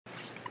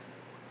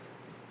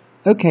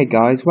Okay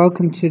guys,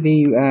 welcome to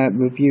the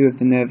review of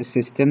the nervous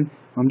system.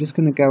 I'm just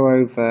going to go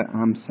over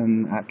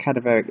some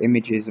cadaveric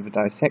images of a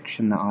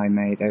dissection that I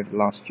made over the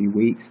last few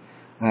weeks,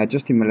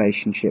 just in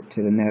relationship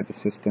to the nervous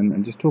system,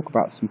 and just talk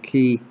about some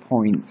key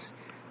points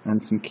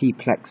and some key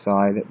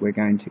plexi that we're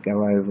going to go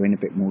over in a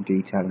bit more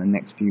detail in the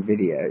next few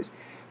videos.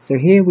 So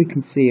here we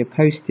can see a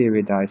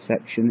posterior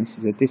dissection. This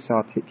is a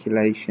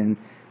disarticulation,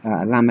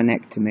 a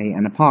laminectomy,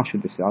 and a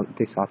partial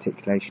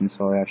disarticulation,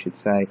 sorry I should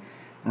say.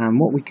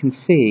 And what we can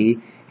see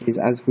is,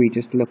 as we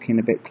just look in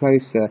a bit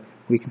closer,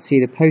 we can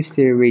see the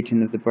posterior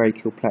region of the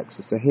brachial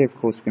plexus. So here, of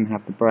course, we're going to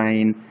have the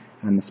brain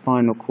and the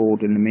spinal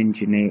cord and the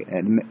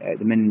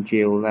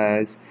meningeal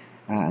layers,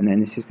 and then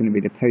this is going to be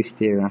the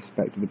posterior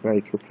aspect of the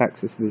brachial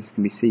plexus. So this is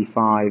going to be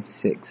C5,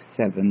 6,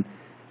 7,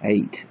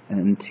 8,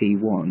 and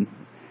T1.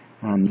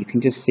 And you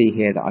can just see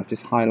here that I've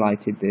just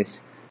highlighted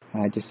this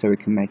just so we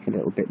can make a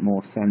little bit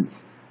more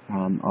sense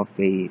of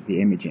the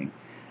imaging.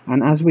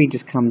 And as we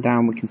just come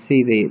down, we can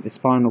see the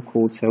spinal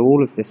cord, so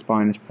all of the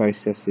spinous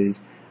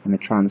processes and the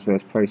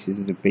transverse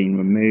processes have been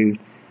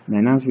removed. And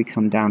then as we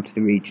come down to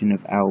the region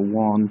of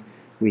L1,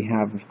 we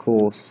have, of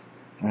course,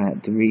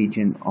 the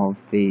region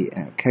of the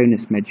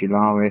conus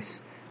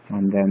medullaris,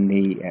 and then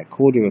the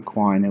chorda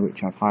equina,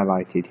 which I've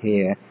highlighted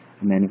here,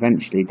 and then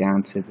eventually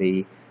down to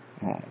the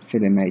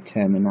filame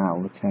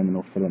terminale, the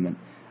terminal filament.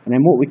 And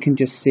then what we can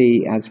just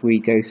see as we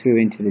go through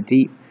into the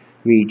deep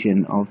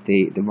region of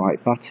the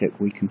right buttock,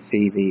 we can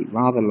see the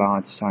rather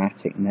large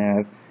sciatic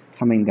nerve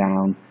coming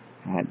down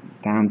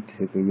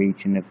to the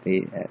region of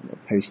the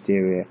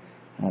posterior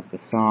of the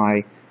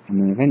thigh, and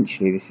then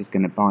eventually this is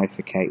going to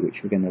bifurcate,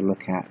 which we're going to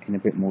look at in a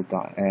bit more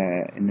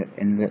in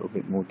a little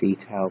bit more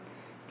detail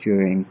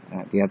during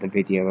the other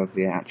video of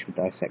the actual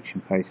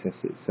dissection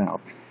process itself.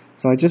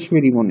 So I just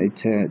really wanted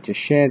to just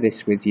share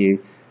this with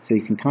you so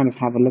you can kind of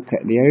have a look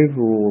at the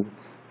overall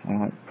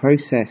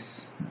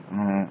process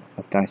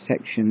of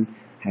dissection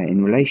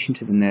in relation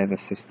to the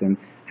nervous system,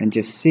 and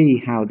just see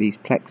how these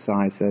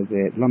plexi, so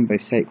the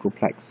lumbosacral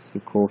plexus,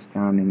 of course,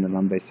 down in the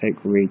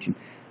lumbosacral region,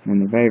 and then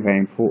the very, very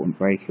important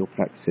brachial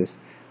plexus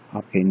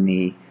up in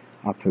the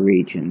upper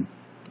region.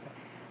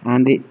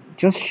 And it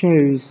just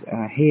shows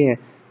here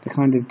the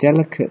kind of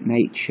delicate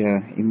nature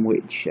in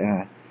which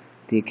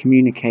the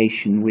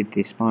communication with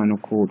the spinal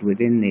cord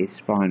within the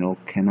spinal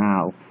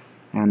canal,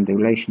 and the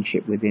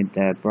relationship within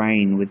the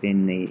brain,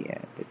 within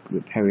the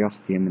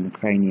periosteum and the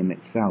cranium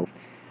itself.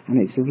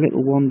 And it's of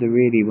little wonder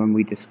really when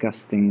we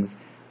discuss things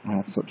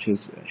such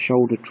as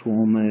shoulder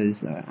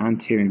traumas,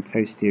 anterior and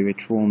posterior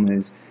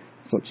traumas,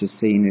 such as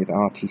seen with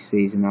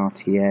RTCs and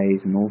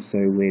RTAs, and also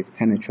with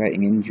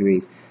penetrating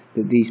injuries,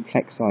 that these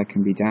plexi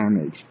can be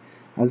damaged,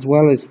 as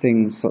well as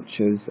things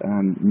such as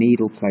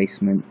needle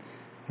placement,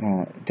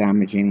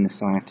 damaging the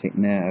sciatic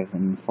nerve,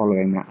 and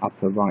following that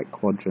upper right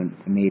quadrant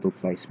for needle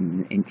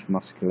placement and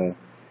intramuscular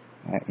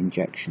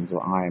injections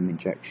or IM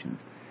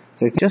injections.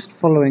 So just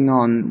following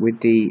on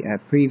with the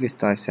previous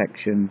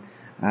dissection,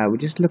 we're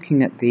just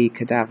looking at the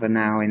cadaver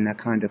now in the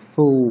kind of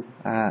full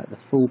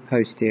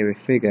posterior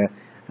figure,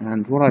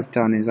 and what I've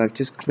done is I've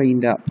just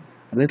cleaned up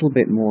a little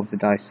bit more of the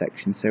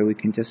dissection so we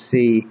can just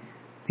see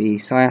the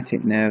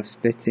sciatic nerve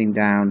splitting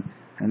down,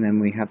 and then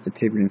we have the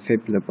tibial and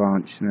fibular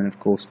branch, and then of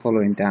course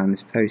following down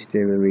this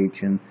posterior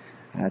region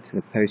to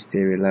the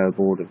posterior lower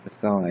border of the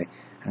thigh.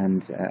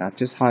 And I've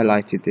just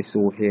highlighted this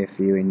all here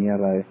for you in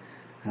yellow,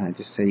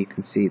 just so you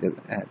can see the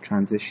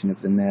transition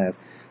of the nerve.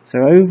 So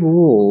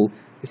overall,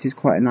 this is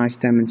quite a nice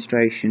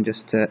demonstration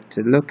just to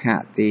look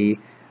at the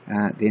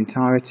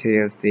entirety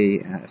of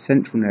the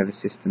central nervous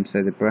system,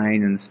 so the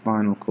brain and the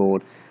spinal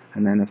cord,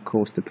 and then of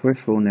course the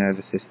peripheral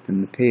nervous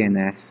system, the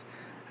PNS,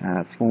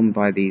 formed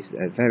by these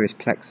various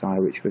plexi,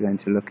 which we're going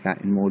to look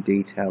at in more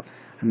detail,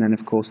 and then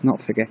of course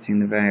not forgetting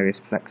the various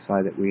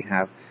plexi that we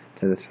have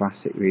to the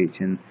thoracic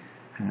region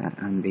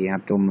and the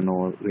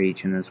abdominal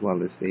region, as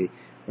well as the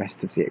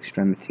rest of the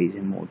extremities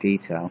in more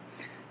detail.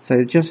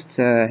 So just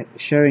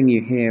showing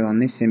you here on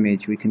this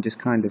image, we can just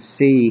kind of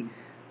see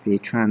the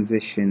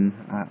transition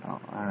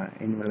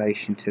in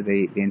relation to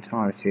the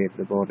entirety of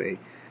the body,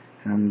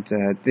 and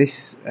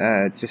this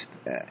just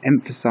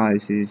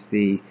emphasizes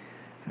the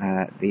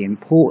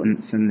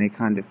importance and the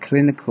kind of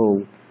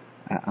clinical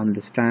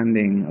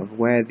understanding of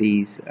where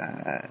these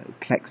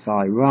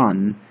plexi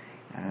run,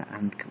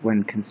 and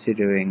when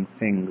considering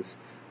things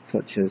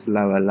such as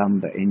lower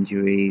lumbar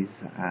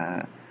injuries,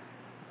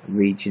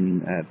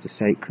 region of the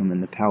sacrum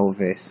and the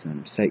pelvis,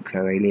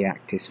 sacroiliac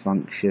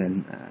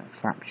dysfunction,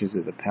 fractures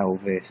of the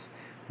pelvis,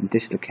 and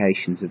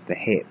dislocations of the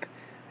hip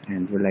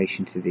in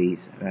relation to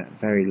these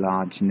very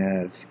large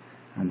nerves,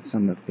 and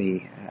some of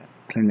the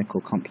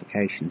clinical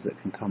complications that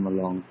can come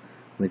along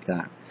with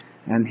that.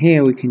 And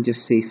here we can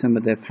just see some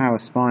of the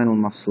paraspinal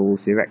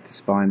muscles, the erector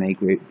spinae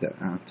group, that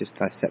I've just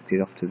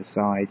dissected off to the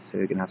side. So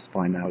we're going to have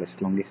spinalis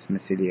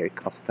longissimus,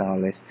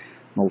 iliocostalis,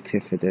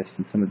 multifidus,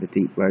 and some of the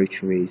deep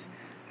rotaries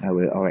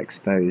are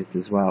exposed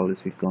as well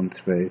as we've gone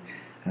through,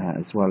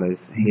 as well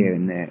as here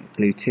in the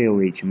gluteal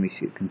region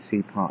can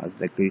see part of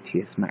the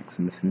gluteus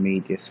maximus and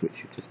medius,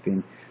 which have just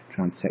been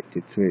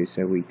transected through,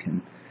 so we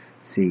can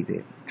see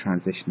the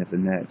transition of the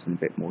nerves in a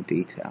bit more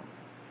detail.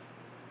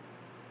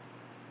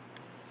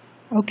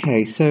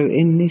 Okay, so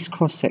in this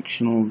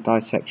cross-sectional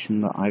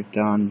dissection that I've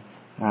done,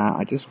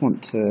 I just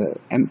want to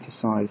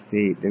emphasize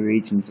the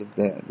regions of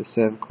the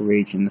cervical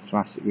region, the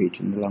thoracic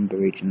region, the lumbar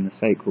region, and the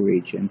sacral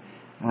region.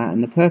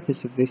 And the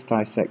purpose of this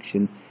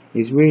dissection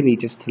is really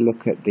just to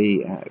look at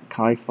the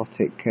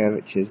kyphotic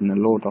curvatures and the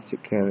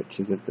lordotic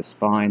curvatures of the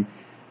spine,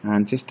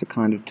 and just to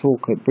kind of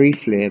talk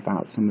briefly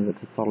about some of the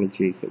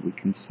pathologies that we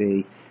can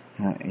see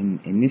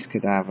in this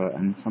cadaver,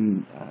 and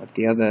some of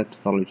the other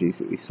pathologies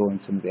that we saw in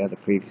some of the other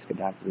previous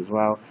cadavers as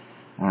well.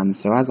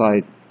 So as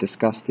I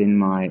discussed in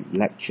my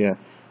lecture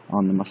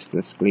on the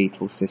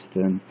musculoskeletal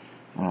system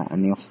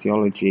and the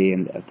osteology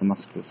of the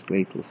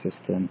musculoskeletal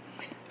system,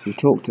 we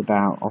talked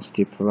about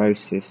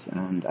osteoporosis,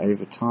 and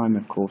over time,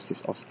 of course,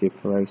 this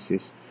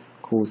osteoporosis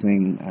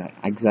causing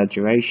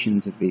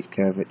exaggerations of these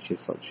curvatures,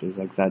 such as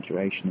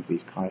exaggeration of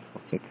these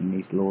kyphotic and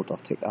these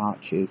lordotic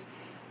arches.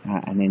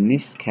 And in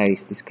this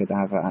case, this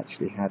cadaver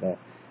actually had a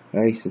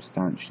very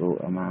substantial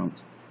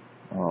amount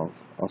of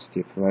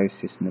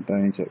osteoporosis, and the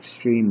bones are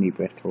extremely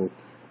brittle,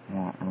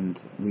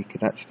 and we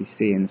could actually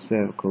see in the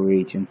cervical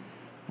region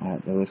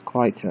there was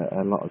quite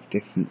a lot of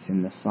difference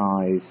in the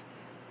size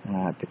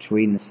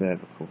between the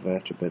cervical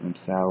vertebrae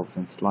themselves,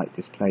 and slight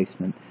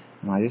displacement.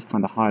 And I just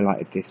kind of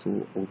highlighted this,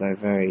 although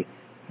very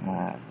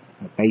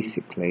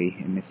basically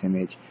in this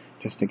image,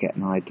 just to get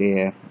an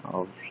idea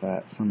of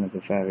some of the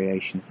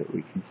variations that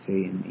we can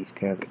see in these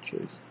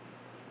curvatures.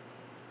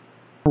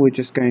 We're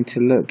just going to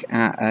look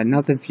at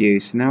another view.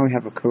 So now we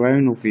have a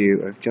coronal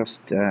view of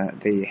just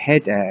the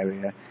head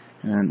area,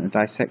 and a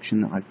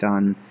dissection that I've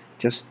done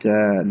just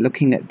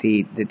looking at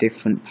the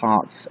different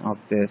parts of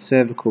the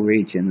cervical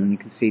region, and you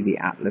can see the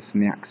atlas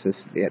and the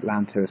axis, the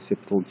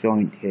atlanto-occipital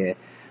joint here.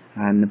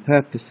 And the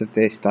purpose of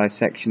this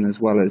dissection, as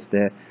well as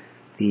the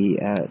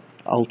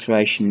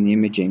alteration in the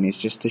imaging, is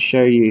just to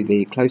show you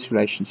the close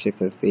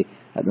relationship of the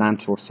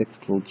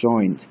atlanto-occipital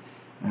joint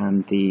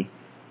and the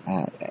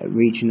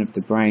region of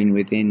the brain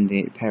within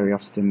the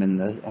periosteum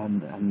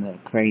and the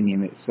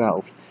cranium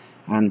itself,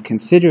 and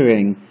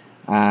considering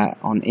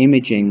on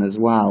imaging as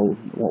well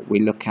what we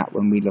look at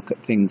when we look at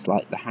things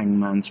like the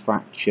hangman's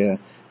fracture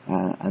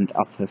and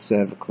upper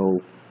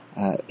cervical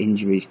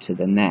injuries to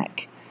the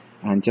neck,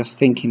 and just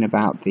thinking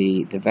about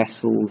the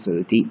vessels, or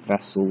the deep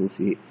vessels,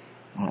 the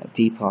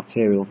deep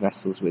arterial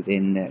vessels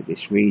within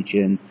this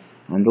region,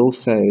 and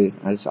also,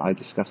 as I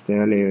discussed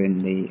earlier in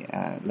the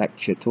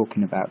lecture,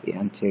 talking about the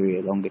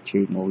anterior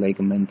longitudinal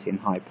ligament in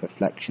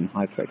hyperflexion,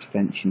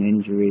 hyperextension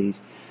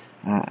injuries,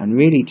 and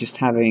really just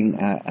having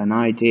an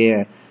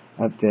idea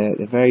of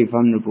the very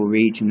vulnerable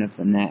region of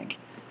the neck,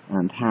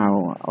 and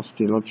how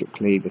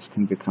osteologically this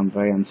can become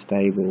very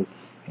unstable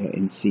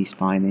in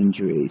C-spine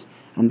injuries.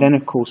 And then,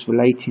 of course,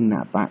 relating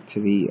that back to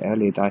the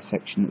earlier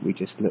dissection that we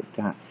just looked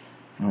at,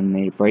 and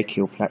the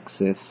brachial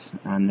plexus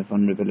and the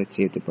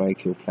vulnerability of the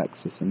brachial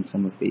plexus in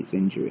some of these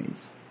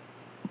injuries.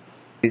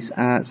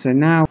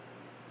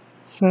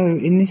 So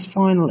in this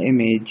final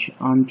image,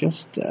 I'm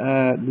just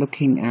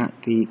looking at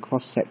the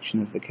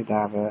cross-section of the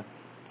cadaver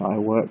that I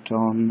worked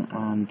on,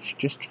 and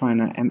just trying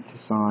to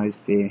emphasize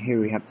here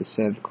we have the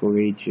cervical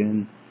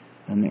region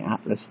and the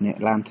atlas and the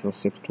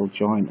atlanto-occipital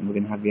joint, and we're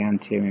going to have the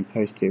anterior and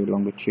posterior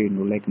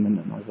longitudinal ligament,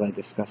 and as I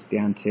discussed, the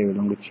anterior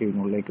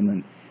longitudinal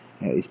ligament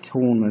is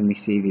torn when we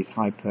see these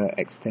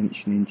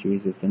hyperextension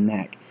injuries of the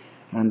neck.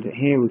 And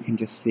here we can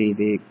just see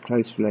the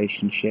close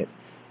relationship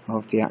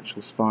of the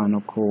actual spinal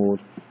cord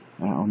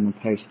on the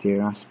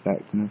posterior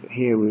aspect, and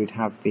here we would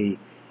have the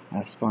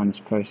spinous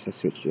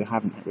process, which I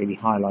haven't really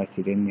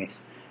highlighted in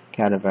this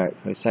cadaveric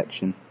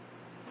prosection.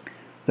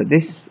 But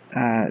this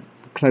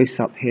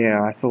close-up here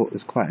I thought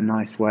was quite a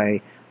nice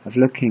way of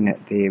looking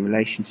at the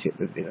relationship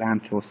of the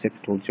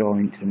atlanto-occipital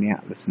joint and the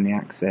atlas and the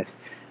axis,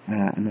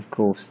 and of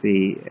course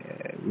the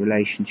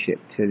relationship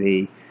to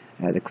the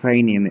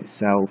cranium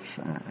itself,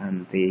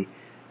 and the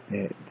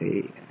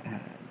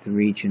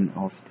region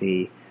of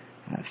the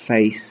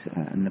face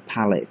and the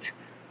palate,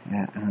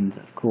 and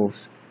of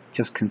course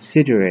just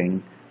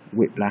considering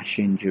whiplash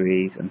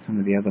injuries and some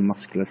of the other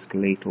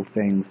musculoskeletal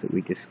things that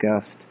we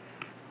discussed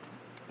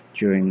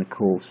during the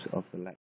course of the lecture.